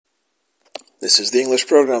This is the English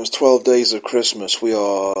program's 12 Days of Christmas. We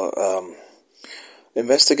are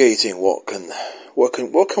investigating what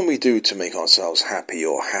can we do to make ourselves happy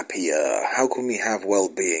or happier. How can we have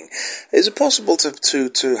well-being? Is it possible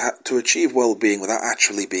to achieve well-being without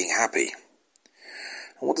actually being happy?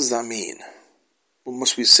 And what does that mean? Well,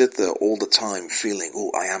 must we sit there all the time feeling,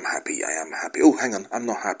 oh, I am happy. Oh, hang on, I'm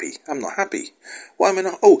not happy. Why am I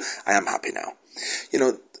not? Oh, I am happy now.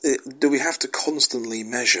 Do we have to constantly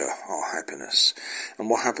measure our happiness? And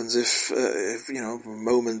what happens if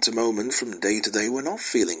moment to moment, from day to day, we're not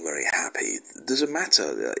feeling very happy? Does it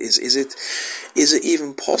matter? Is it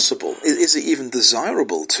even possible? Is it even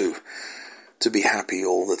desirable to be happy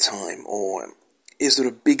all the time? Or is there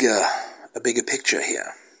a bigger picture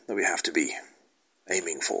here that we have to be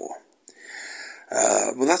aiming for?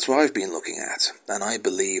 Well, that's what I've been looking at, and I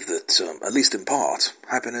believe that, at least in part,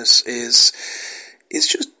 happiness is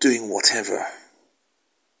just doing whatever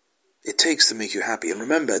it takes to make you happy. And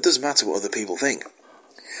remember, it doesn't matter what other people think.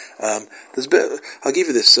 I'll give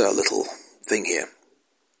you this little thing here.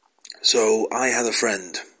 So I had a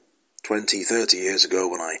friend 20, 30 years ago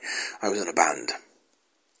when I was in a band.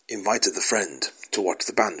 Invited the friend to watch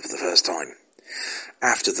the band for the first time.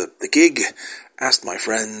 After the gig, asked my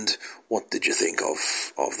friend, what did you think of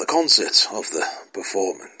the concert, of the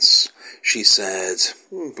performance? She said,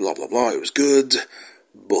 blah, blah, blah, it was good,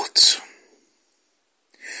 but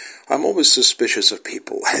I'm always suspicious of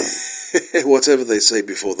people, whatever they say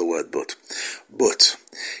before the word but. But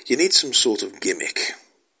you need some sort of gimmick.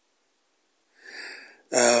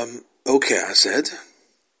 Okay, I said,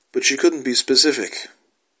 but she couldn't be specific.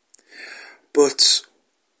 But,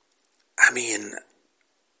 I mean,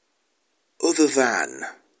 other than,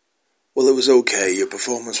 well, it was okay, your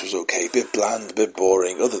performance was okay, a bit bland, a bit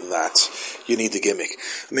boring. Other than that, you need a gimmick.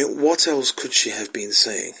 I mean, what else could she have been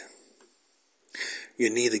saying? You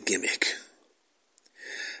need a gimmick.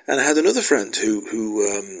 And I had another friend who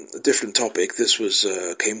a different topic. This was,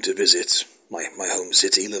 came to visit my home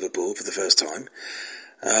city, Liverpool, for the first time.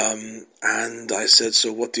 And I said,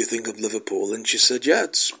 so what do you think of Liverpool? And she said, yeah,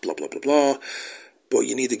 it's blah, blah, blah, blah, but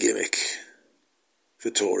you need a gimmick. For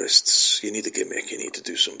tourists, you need a gimmick, you need to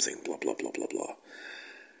do something, blah, blah, blah, blah, blah.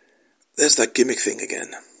 There's that gimmick thing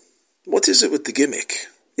again. What is it with the gimmick?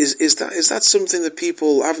 Is that something that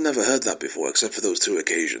people, I've never heard that before, except for those two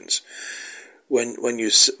occasions. When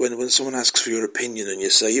someone asks for your opinion and you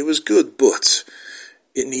say, it was good, but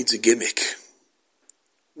it needs a gimmick.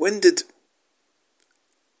 When did,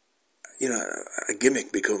 a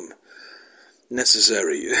gimmick become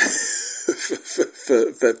necessary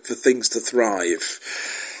for things to thrive?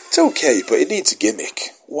 It's okay, but it needs a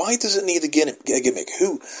gimmick. Why does it need a gimmick?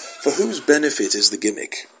 For whose benefit is the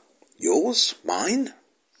gimmick? Yours? Mine?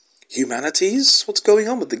 Humanity's? What's going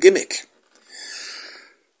on with the gimmick?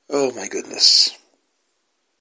 Oh my goodness.